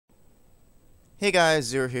Hey guys,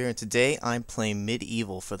 Zero here, and today I'm playing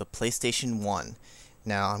Medieval for the PlayStation 1.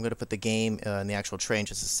 Now, I'm going to put the game in the actual tray in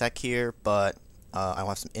just a sec here, but I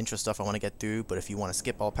have some intro stuff I want to get through, but if you want to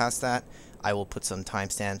skip all past that, I will put some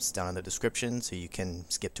timestamps down in the description so you can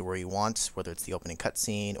skip to where you want, whether it's the opening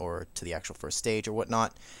cutscene or to the actual first stage or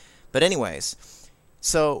whatnot. But anyways,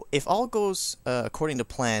 so if all goes according to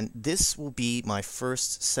plan, this will be my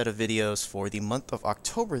first set of videos for the month of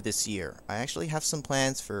October this year. I actually have some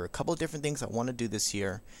plans for a couple of different things I want to do this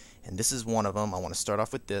year, and this is one of them. I want to start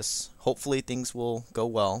off with this. Hopefully things will go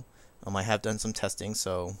well. I have done some testing,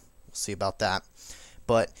 so we'll see about that.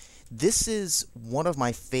 But this is one of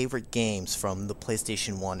my favorite games from the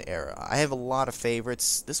PlayStation 1 era. I have a lot of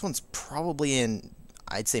favorites. This one's probably in,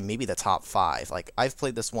 I'd say, maybe the top 5. Like, I've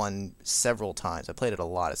played this one several times. I played it a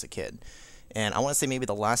lot as a kid. And I want to say maybe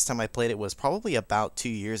the last time I played it was probably about 2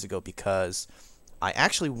 years ago, because I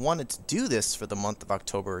actually wanted to do this for the month of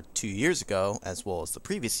October 2 years ago, as well as the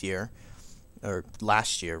previous year, or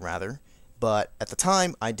last year rather. But at the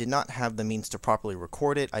time, I did not have the means to properly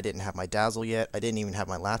record it. I didn't have my Dazzle yet. I didn't even have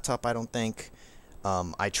my laptop, I don't think.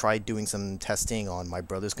 I tried doing some testing on my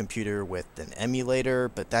brother's computer with an emulator,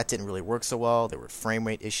 but that didn't really work so well. There were frame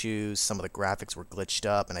rate issues, some of the graphics were glitched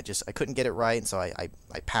up, and I couldn't get it right, and so I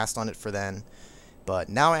passed on it for then. But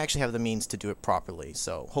now I actually have the means to do it properly,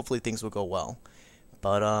 so hopefully things will go well.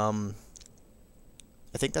 But I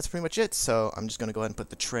think that's pretty much it, so I'm just going to go ahead and put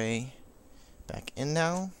the tray back in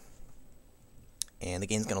now. And the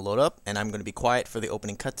game's going to load up, and I'm going to be quiet for the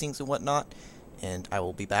opening cutscenes and whatnot. And I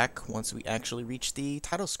will be back once we actually reach the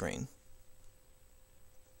title screen.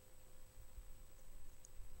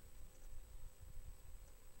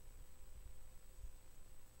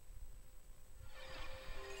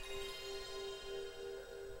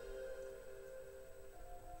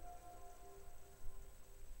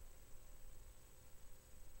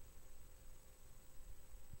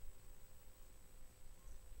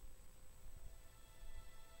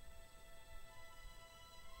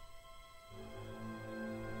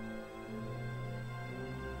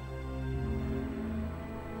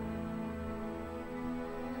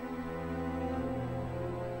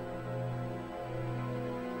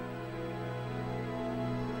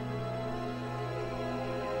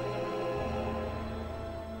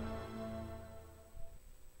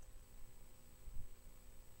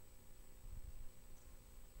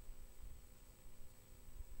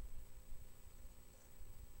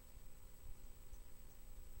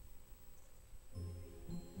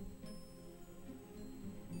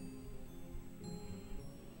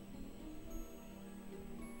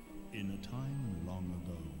 In a time long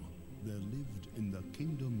ago, there lived in the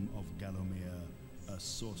kingdom of Gallowmere a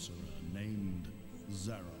sorcerer named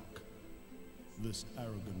Zarok. This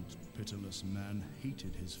arrogant, pitiless man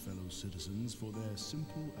hated his fellow citizens for their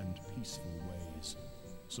simple and peaceful ways.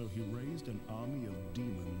 So he raised an army of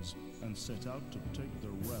demons and set out to take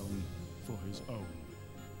the realm for his own.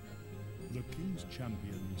 The king's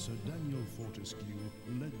champion, Sir Daniel Fortescue,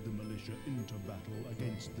 led the militia into battle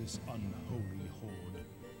against this unholy horde.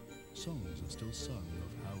 Songs are still sung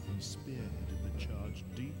of how he spearheaded the charge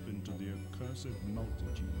deep into the accursed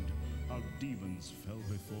multitude, how demons fell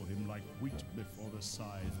before him like wheat before the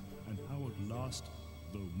scythe, and how at last,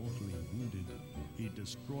 though mortally wounded, he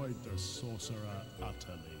destroyed the sorcerer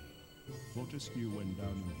utterly. Fortescue went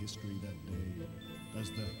down in history that day as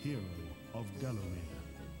the hero of Gallowmere,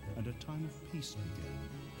 and a time of peace began,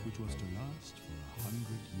 which was to last for 100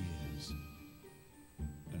 years.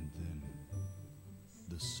 And then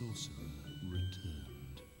the sorcerer returned.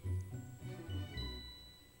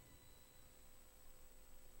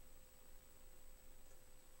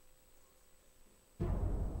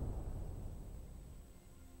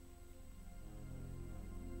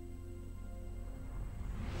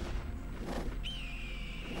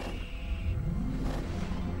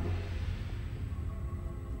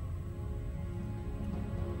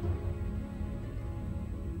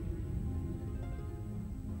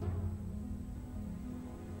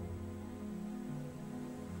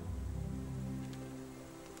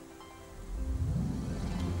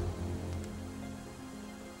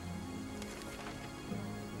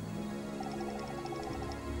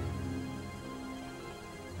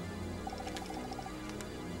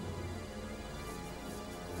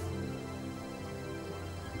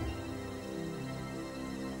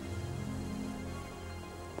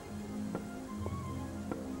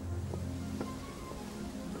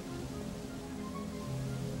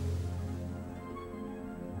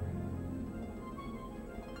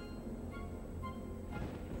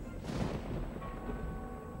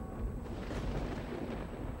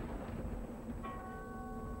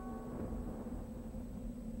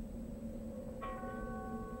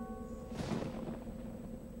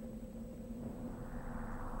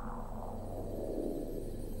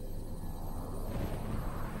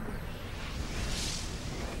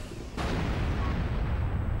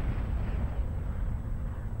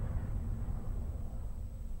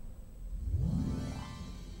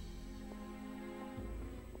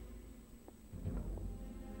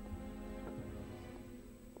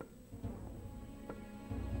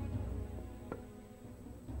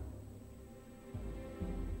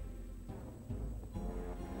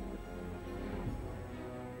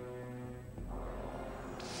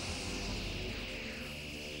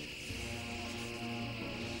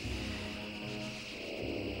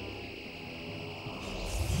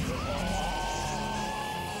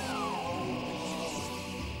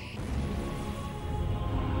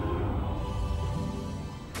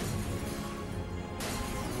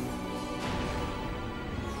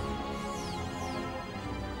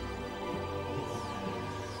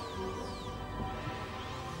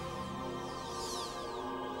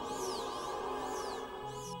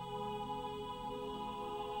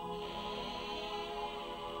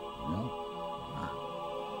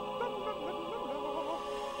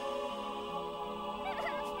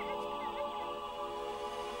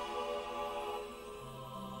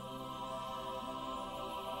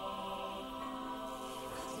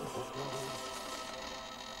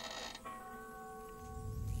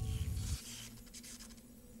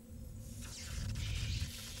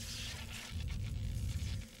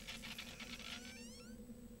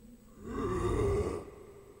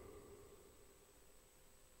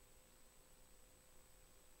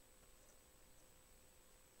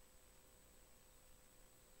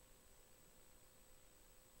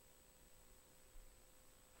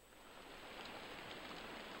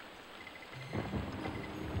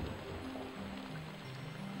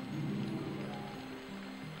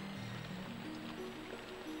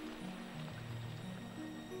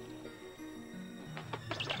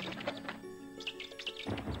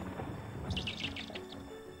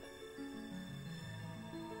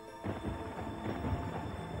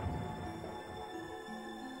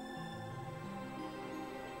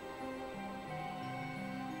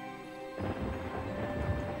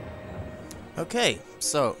 Okay,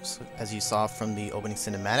 so as you saw from the opening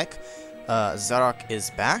cinematic, Zarok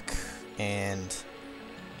is back, and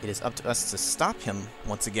it is up to us to stop him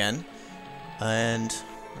once again. And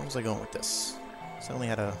where was I going with this?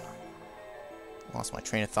 Suddenly lost my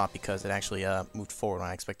train of thought because it actually moved forward when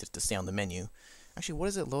I expected it to stay on the menu. Actually, what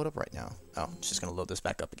does it load up right now? Oh, it's just going to load this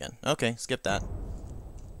back up again. Okay, skip that.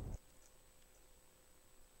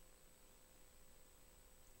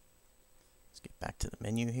 Let's get back to the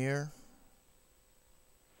menu here.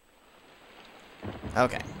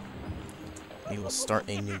 Okay. We will start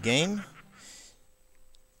a new game.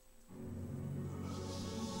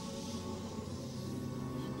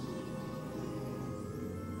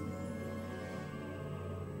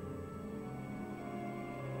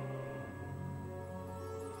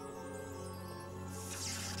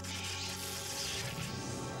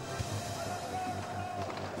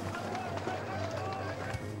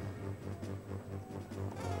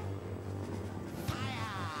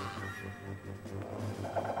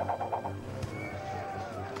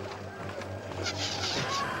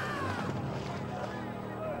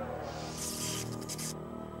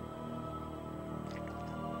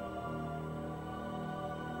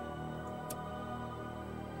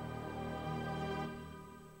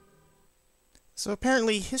 So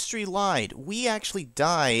apparently history lied. We actually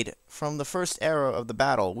died from the first era of the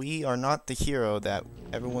battle. We are not the hero that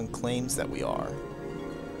everyone claims that we are.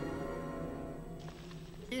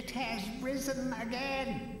 It has risen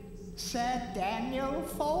again. Sir Daniel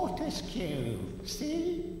Fortescue,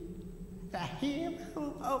 see? The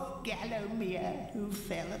hero of Gallowmere who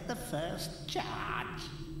fell at the first charge.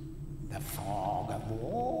 The fog of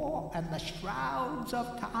war and the shrouds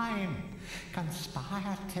of time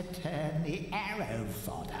conspire to turn the arrow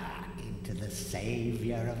fodder into the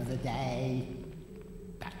saviour of the day.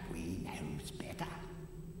 But we knows better.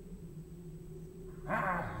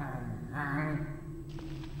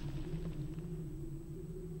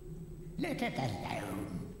 Let it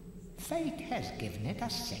alone. Fate has given it a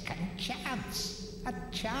second chance. A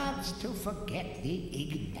chance to forget the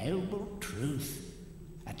ignoble truth.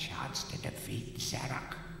 A chance to defeat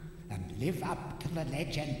Zarok and live up to the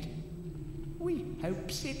legend. We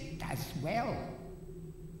hopes it does well.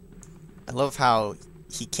 I love how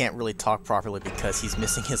he can't really talk properly because he's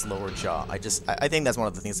missing his lower jaw. I think that's one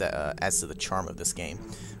of the things that adds to the charm of this game.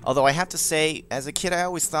 Although I have to say, as a kid, I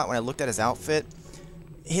always thought when I looked at his outfit,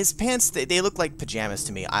 his pants, they look like pajamas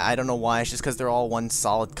to me. I don't know why. It's just because they're all one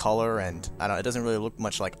solid color, and it doesn't really look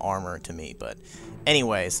much like armor to me. But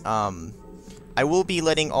anyways, I will be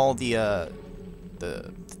letting all the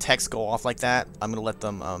text go off like that. I'm going to let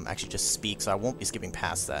them actually just speak, so I won't be skipping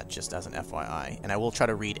past that, just as an FYI. And I will try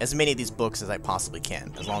to read as many of these books as I possibly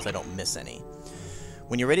can, as long as I don't miss any.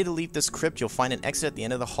 When you're ready to leave this crypt, you'll find an exit at the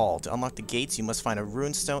end of the hall. To unlock the gates, you must find a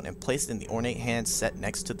rune stone and place it in the ornate hand set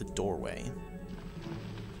next to the doorway.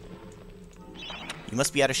 You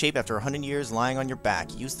must be out of shape after 100 years lying on your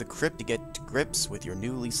back. Use the crypt to get to grips with your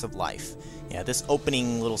new lease of life. Yeah, this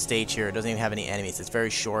opening little stage here doesn't even have any enemies. It's very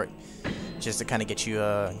short, just to kind of get you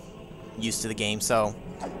used to the game. So,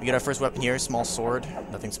 we get our first weapon here, small sword,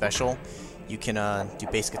 nothing special. You can do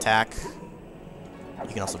basic attack.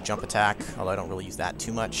 You can also jump attack, although I don't really use that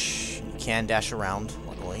too much. You can dash around,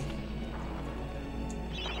 luckily.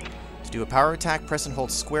 To do a power attack, press and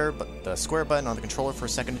hold the square button on the controller for a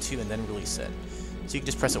second or two, and then release it. So you can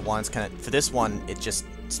just press it once. Kind of for this one,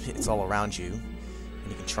 it's all around you, and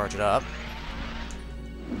you can charge it up.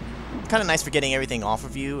 Kind of nice for getting everything off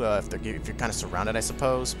of you if you're kind of surrounded, I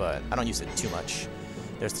suppose. But I don't use it too much.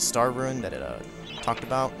 There's the star rune that it talked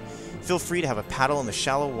about. Feel free to have a paddle in the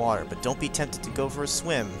shallow water, but don't be tempted to go for a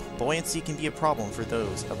swim. Buoyancy can be a problem for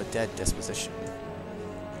those of a dead disposition.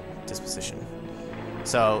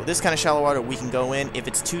 So this kind of shallow water we can go in. If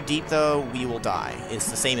it's too deep, though, we will die. It's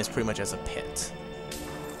the same as pretty much as a pit.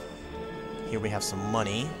 Here we have some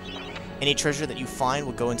money. Any treasure that you find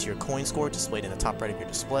will go into your coin score displayed in the top right of your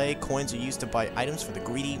display. Coins are used to buy items for the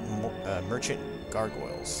greedy merchant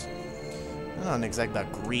gargoyles. I'm not exactly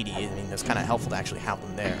that greedy. I mean, it's kind of helpful to actually have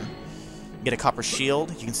them there. You get a copper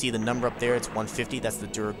shield. You can see the number up there. It's 150. That's the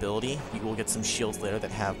durability. You will get some shields later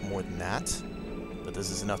that have more than that. But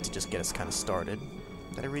this is enough to just get us kind of started.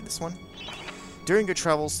 Did I read this one? During your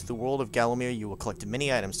travels through the world of Gallowmere, you will collect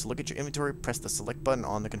many items. To look at your inventory, press the select button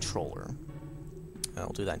on the controller.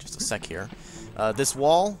 I'll do that in just a sec here. This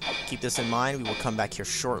wall, keep this in mind. We will come back here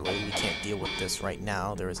shortly. We can't deal with this right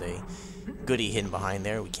now. There is a goodie hidden behind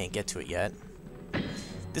there. We can't get to it yet.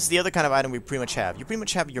 This is the other kind of item we pretty much have. You pretty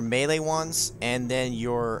much have your melee ones and then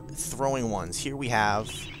your throwing ones. Here we have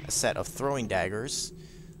a set of throwing daggers.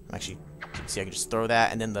 Actually, you can see I can just throw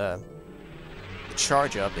that, and then the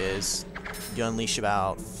charge up is you unleash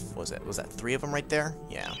about, what was that 3 of them right there?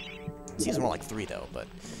 Yeah. Seems more like 3 though, but...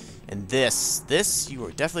 And this, you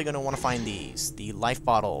are definitely going to want to find these. The life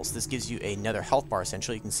bottles. This gives you another health bar,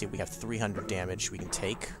 essentially. You can see we have 300 damage we can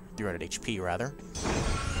take. 300 HP, rather.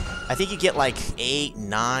 I think you get like 8,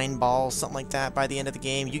 9 balls, something like that by the end of the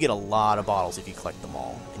game. You get a lot of bottles if you collect them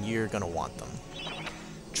all, and you're going to want them.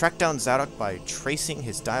 Track down Zarok by tracing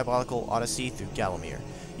his diabolical odyssey through Gallowmere.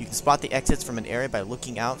 You can spot the exits from an area by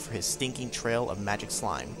looking out for his stinking trail of magic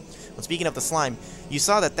slime. Well, speaking of the slime, you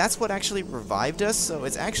saw that that's what actually revived us, so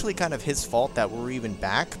it's actually kind of his fault that we're even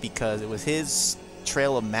back, because it was his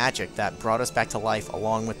trail of magic that brought us back to life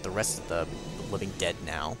along with the rest of the living dead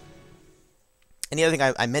now. And the other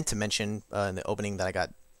thing I meant to mention in the opening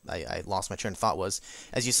that I lost my train of thought was,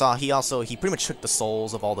 as you saw, he pretty much took the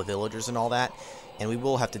souls of all the villagers and all that, and we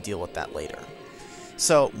will have to deal with that later.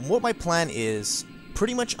 So, what my plan is,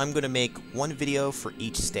 pretty much I'm going to make one video for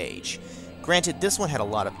each stage. Granted, this one had a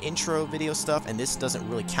lot of intro video stuff, and this doesn't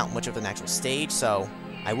really count much of an actual stage, so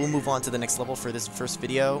I will move on to the next level for this first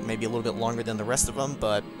video, maybe a little bit longer than the rest of them,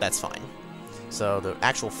 but that's fine. So the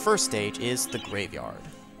actual first stage is the graveyard.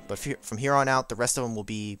 But from here on out, the rest of them will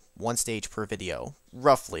be one stage per video,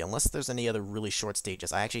 roughly, unless there's any other really short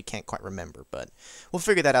stages. I actually can't quite remember, but we'll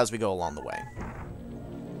figure that out as we go along the way.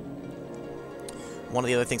 One of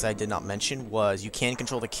the other things I did not mention was you can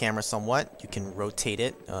control the camera somewhat. You can rotate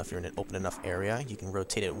it if you're in an open enough area. You can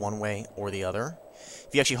rotate it one way or the other. If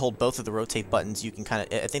you actually hold both of the rotate buttons, you can kind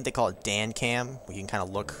of, I think they call it Dan Cam, where you can kind of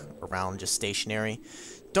look around just stationary.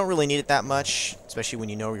 Don't really need it that much, especially when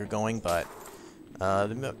you know where you're going, but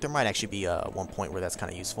there might actually be one point where that's kind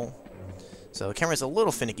of useful. So the camera's a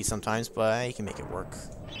little finicky sometimes, but you can make it work.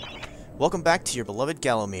 Welcome back to your beloved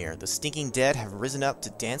Gallowmere. The stinking dead have risen up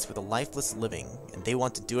to dance with the lifeless living, and they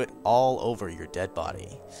want to do it all over your dead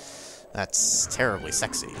body. That's terribly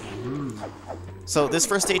sexy. So this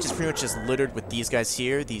first stage is pretty much just littered with these guys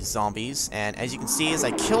here, these zombies, and as you can see, as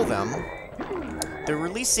I kill them, they're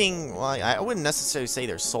releasing, well, I wouldn't necessarily say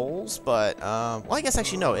they're souls, but, well, I guess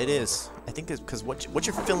actually no, it is. I think it's because what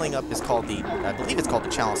you're filling up is called I believe it's called the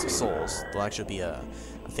Chalice of Souls. There'll actually be a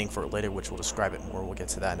thing for it later, which will describe it more. We'll get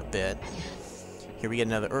to that in a bit. Here we get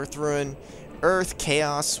another Earth Ruin. Earth,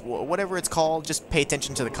 Chaos, whatever it's called, just pay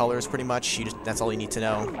attention to the colors pretty much. That's all you need to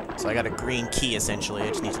know. So I got a green key essentially, I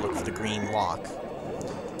just need to look for the green lock.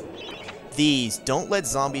 These, don't let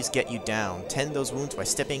zombies get you down. Tend those wounds by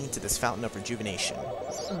stepping into this fountain of rejuvenation.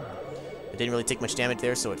 It didn't really take much damage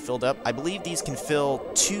there, so it filled up. I believe these can fill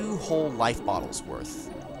 2 whole life bottles worth.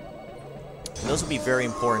 And those will be very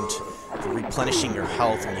important for replenishing your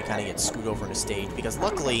health when you kind of get screwed over in a stage, because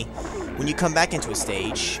luckily, when you come back into a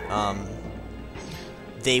stage,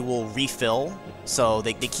 they will refill, so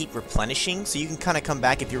they keep replenishing, so you can kind of come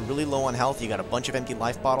back if you're really low on health, you got a bunch of empty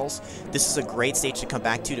life bottles. This is a great stage to come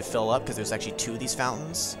back to fill up, because there's actually 2 of these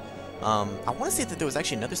fountains. I want to say that there was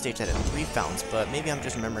actually another stage that had 3 fountains, but maybe I'm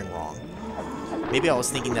just remembering wrong. Maybe I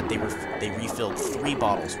was thinking that they refilled 3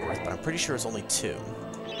 bottles worth, but I'm pretty sure it's only 2.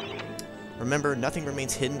 Remember, nothing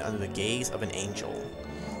remains hidden under the gaze of an angel.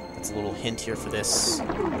 That's a little hint here for this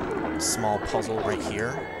small puzzle right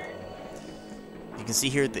here. You can see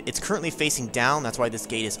here that it's currently facing down, that's why this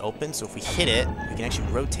gate is open, so if we hit it, we can actually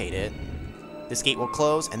rotate it. This gate will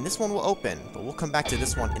close, and this one will open, but we'll come back to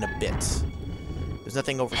this one in a bit. There's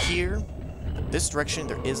nothing over here. This direction,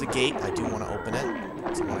 there is a gate. I do want to open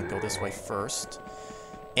it, so I want to go this way first.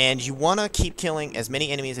 And you want to keep killing as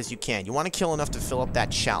many enemies as you can. You want to kill enough to fill up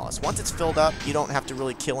that chalice. Once it's filled up, you don't have to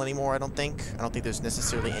really kill anymore, I don't think. I don't think there's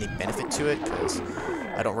necessarily any benefit to it, because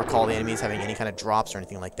I don't recall the enemies having any kind of drops or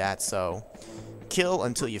anything like that, so kill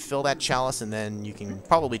until you fill that chalice, and then you can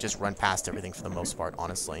probably just run past everything for the most part,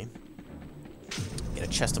 honestly. Get a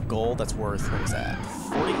chest of gold, that's worth, what was that,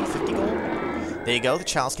 40, 50 gold? There you go, the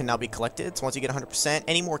chalice can now be collected, so once you get 100%,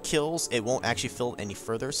 any more kills, it won't actually fill any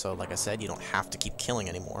further, so like I said, you don't have to keep killing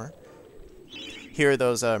anymore. Here are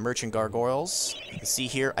those merchant gargoyles. You can see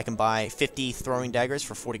here, I can buy 50 throwing daggers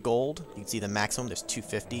for 40 gold. You can see the maximum, there's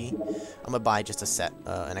 250. I'm going to buy just a set,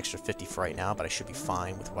 an extra 50 for right now, but I should be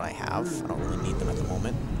fine with what I have. I don't really need them at the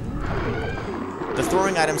moment. The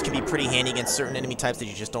throwing items can be pretty handy against certain enemy types that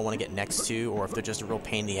you just don't want to get next to, or if they're just a real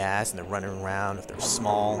pain in the ass and they're running around, if they're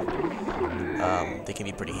small, they can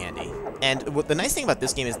be pretty handy. And the nice thing about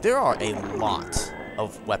this game is there are a lot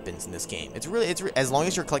of weapons in this game. It's as long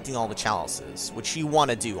as you're collecting all the chalices, which you want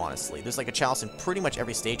to do, honestly. There's like a chalice in pretty much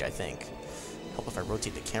every stage, I think. I hope if I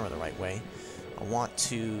rotate the camera the right way. I want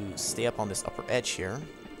to stay up on this upper edge here,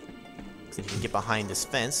 so you can get behind this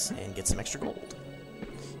fence and get some extra gold.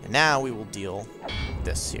 And now we will deal with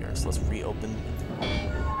this here. So let's reopen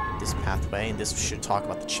this pathway, and this should talk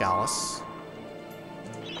about the chalice.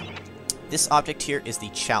 This object here is the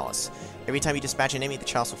chalice. Every time you dispatch an enemy, the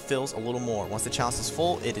chalice fills a little more. Once the chalice is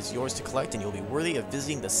full, it is yours to collect, and you'll be worthy of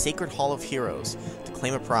visiting the Sacred Hall of Heroes to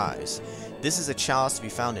claim a prize. This is a chalice to be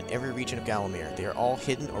found in every region of Gallowmere. They are all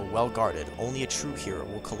hidden or well guarded. Only a true hero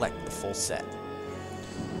will collect the full set.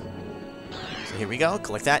 So here we go.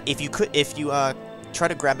 Collect that. If you try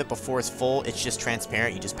to grab it before it's full, it's just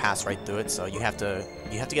transparent. You just pass right through it. So you have to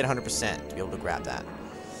get 100% to be able to grab that.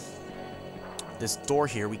 This door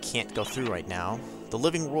here we can't go through right now. The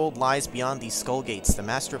living world lies beyond these skull gates. The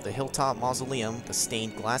master of the hilltop mausoleum, the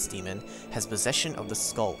stained glass demon, has possession of the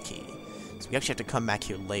skull key. So we actually have to come back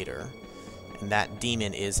here later. And that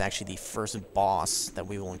demon is actually the first boss that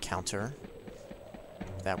we will encounter.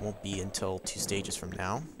 That won't be until 2 stages from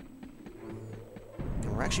now.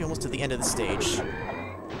 And we're actually almost to the end of the stage.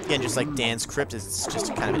 Again, just like Dan's Crypt, it's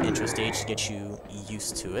just kind of an intro stage to get you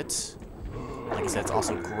used to it. Like I said, it's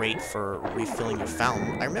also great for refilling your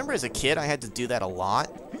fountain. I remember as a kid I had to do that a lot.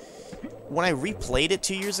 When I replayed it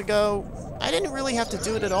 2 years ago, I didn't really have to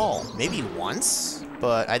do it at all. Maybe once,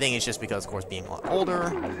 but I think it's just because, of course, being a lot older,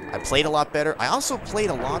 I played a lot better. I also played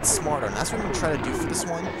a lot smarter, and that's what I'm going to try to do for this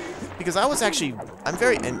one. Because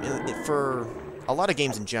for a lot of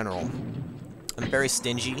games in general, I'm very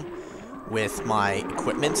stingy with my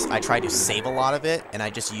equipment. I try to save a lot of it, and I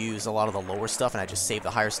just use a lot of the lower stuff, and I just save the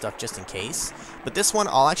higher stuff just in case. But this one,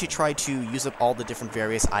 I'll actually try to use up all the different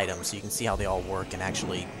various items so you can see how they all work and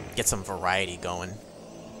actually get some variety going.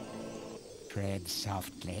 Tread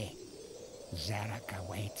softly. Zarok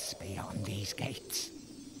awaits beyond these gates.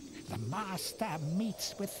 The master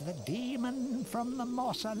meets with the demon from the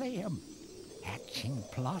mausoleum, hatching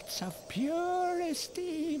plots of purest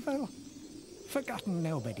evil. Forgotten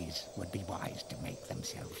nobodies would be wise to make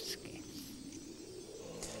themselves scarce.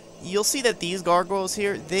 You'll see that these gargoyles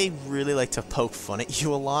here, they really like to poke fun at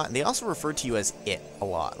you a lot, and they also refer to you as it a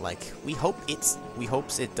lot. Like, we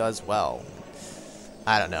hopes it does well.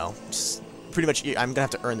 I don't know. Just pretty much, I'm gonna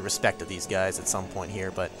have to earn the respect of these guys at some point here,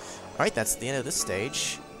 but alright, that's the end of this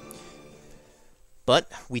stage. But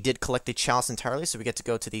we did collect the chalice entirely, so we get to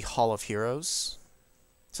go to the Hall of Heroes.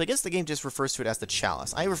 So I guess the game just refers to it as the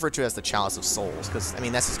chalice. I refer to it as the chalice of souls, because, I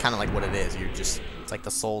mean, that's just kind of like what it is. It's like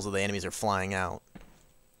the souls of the enemies are flying out.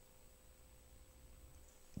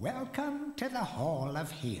 Welcome to the Hall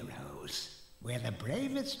of Heroes, where the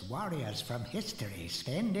bravest warriors from history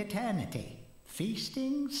spend eternity,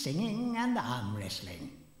 feasting, singing, and arm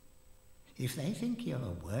wrestling. If they think you're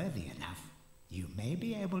worthy enough, you may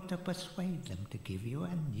be able to persuade them to give you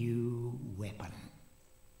a new weapon.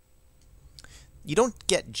 You don't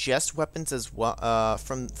get just weapons as well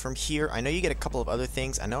from here. I know you get a couple of other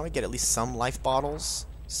things. I know I get at least some life bottles,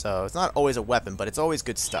 so it's not always a weapon, but it's always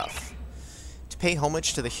good stuff. To pay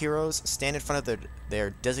homage to the heroes, stand in front of their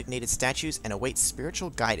designated statues and await spiritual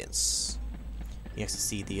guidance. You can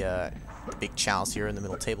see the big chalice here in the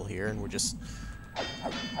middle table here, and we're just...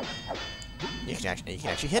 You can actually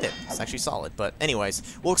hit it. It's actually solid. But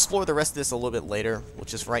anyways, we'll explore the rest of this a little bit later. Well,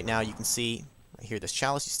 just right now, you can see right here this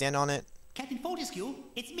chalice. You stand on it. Captain Fortescue,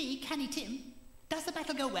 it's me, Canny Tim. Does the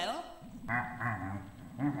battle go well?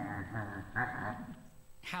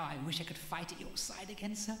 How I wish I could fight at your side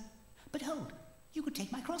again, sir. But hold, you could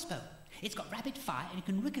take my crossbow. It's got rapid fire and it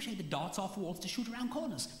can ricochet the darts off walls to shoot around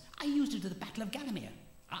corners. I used it at the Battle of Gallowmere.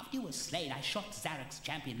 After you were slain, I shot Zarok's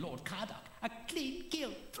champion, Lord Kardok. A clean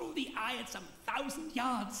kill through the eye at some 1,000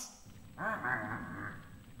 yards.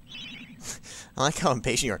 I like how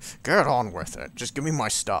impatient you are. Get on with it. Just give me my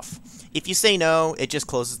stuff. If you say no, it just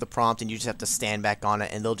closes the prompt and you just have to stand back on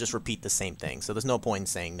it and they'll just repeat the same thing. So there's no point in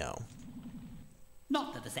saying no.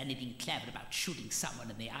 Not that there's anything clever about shooting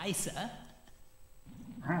someone in the eye, sir.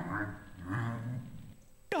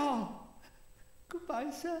 Oh,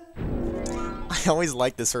 goodbye, sir. I always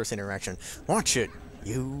like this first interaction. Watch it,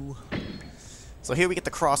 you. So here we get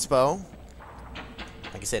the crossbow.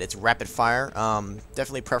 Like I said, it's rapid fire.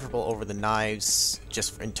 Definitely preferable over the knives,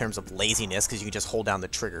 just in terms of laziness, because you can just hold down the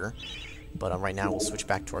trigger. But right now, we'll switch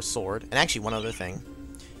back to our sword. And actually, one other thing.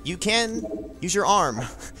 You can use your arm.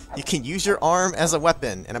 You can use your arm as a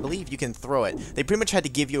weapon, and I believe you can throw it. They pretty much had to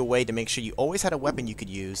give you a way to make sure you always had a weapon you could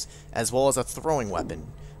use, as well as a throwing weapon.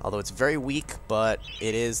 Although it's very weak, but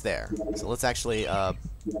it is there. So let's actually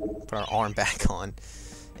put our arm back on.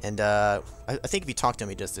 And I think if you talk to him,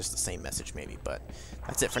 he does just the same message, maybe. But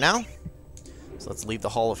that's it for now. So let's leave the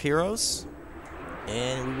Hall of Heroes.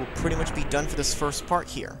 And we will pretty much be done for this first part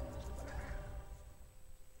here.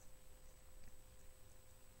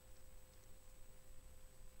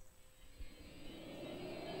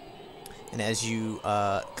 And as you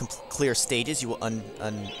clear stages, you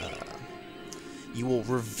will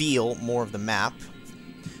reveal more of the map.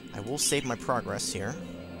 I will save my progress here.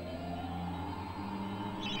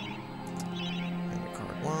 Memory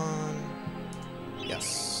card 1.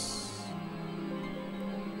 Yes.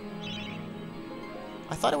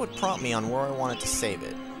 I thought it would prompt me on where I wanted to save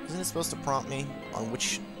it. Isn't it supposed to prompt me on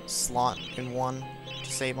which slot in 1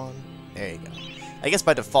 to save on? There you go. I guess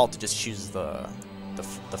by default it just chooses the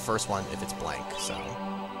first one if it's blank, so...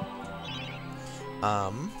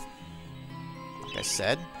 like I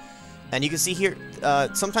said. And you can see here,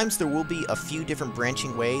 sometimes there will be a few different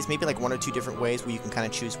branching ways, maybe like 1 or 2 different ways where you can kind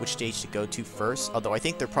of choose which stage to go to first, although I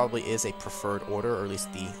think there probably is a preferred order, or at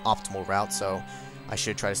least the optimal route, so I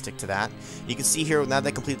should try to stick to that. You can see here, now that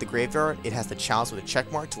I completed the graveyard, it has the chalice with a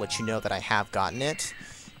check mark to let you know that I have gotten it.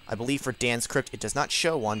 I believe for Dan's Crypt, it does not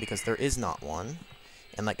show one because there is not one.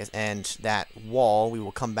 And that wall we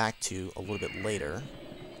will come back to a little bit later.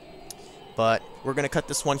 But we're going to cut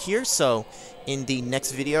this one here, so in the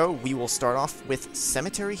next video, we will start off with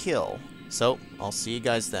Cemetery Hill. So, I'll see you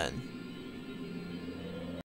guys then.